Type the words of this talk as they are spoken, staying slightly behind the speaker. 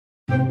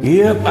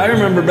Yep, I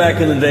remember back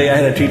in the day I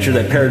had a teacher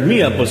that paired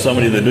me up with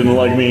somebody that didn't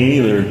like me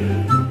either.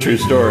 True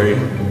story.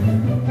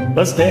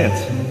 Let's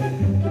dance.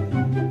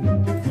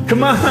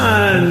 Come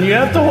on, you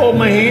have to hold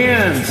my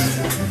hands.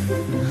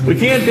 We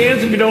can't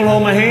dance if you don't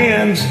hold my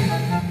hands.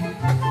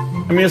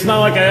 I mean, it's not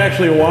like I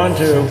actually want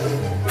to.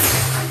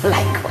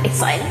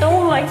 Likewise, I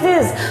don't like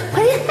this.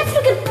 Why do you have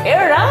to get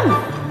paired up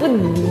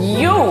with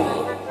you?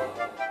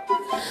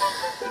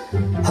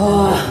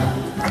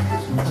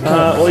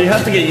 Well, you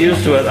have to get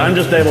used to it. I'm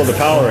just able to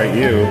tolerate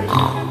you.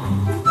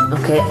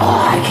 Okay,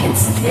 I can't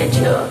stand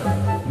you.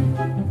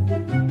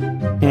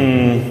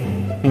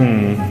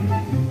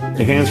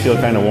 Your hands feel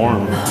kind of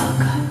warm.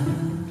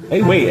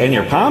 Hey, wait, and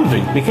your palms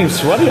became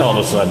sweaty all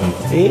of a sudden.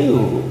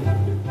 Ew.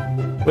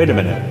 Wait a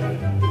minute.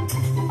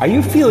 Are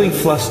you feeling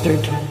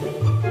flustered?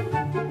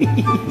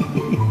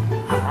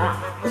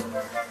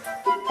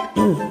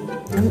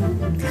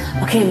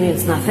 Okay,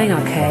 means nothing,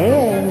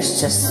 okay? It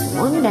was just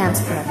one dance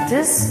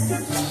practice.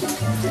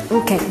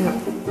 Okay, no.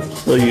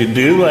 Well, you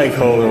do like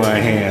holding my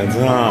hands,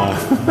 huh?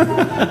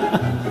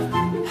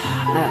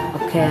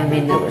 Okay, I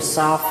mean, they were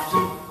soft.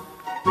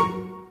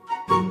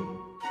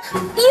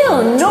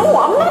 Ew, no,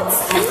 I'm not.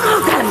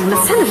 Oh, God, I'm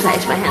gonna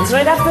sanitize my hands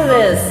right after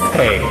this.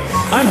 Hey,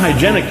 I'm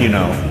hygienic, you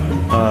know.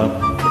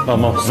 Well,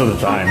 most of the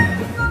time.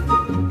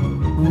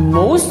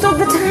 Most of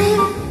the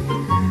time?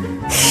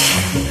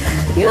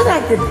 You're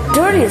like the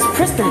dirtiest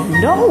person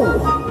I know.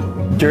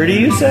 Dirty,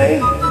 you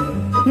say?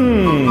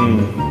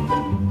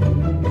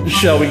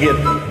 Shall we get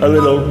a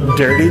little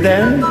dirty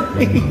then?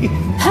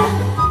 Huh?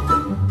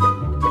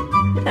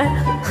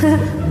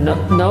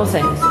 No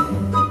thanks.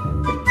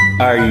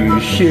 Are you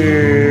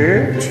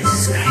sure?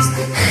 Jesus Christ.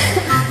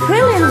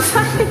 Really, I'm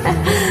fine.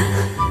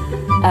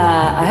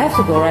 I have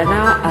to go right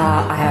now.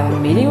 I have a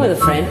meeting with a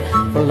friend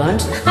for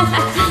lunch.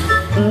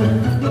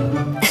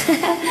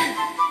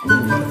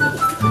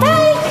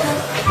 Bye.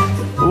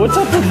 What's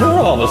up with her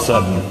all of a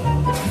sudden?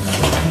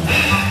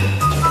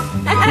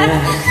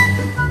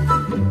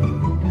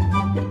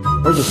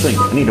 Where's the sink?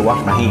 I need to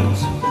wash my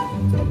hands.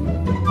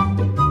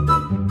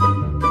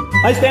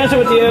 Nice dancing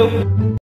with you.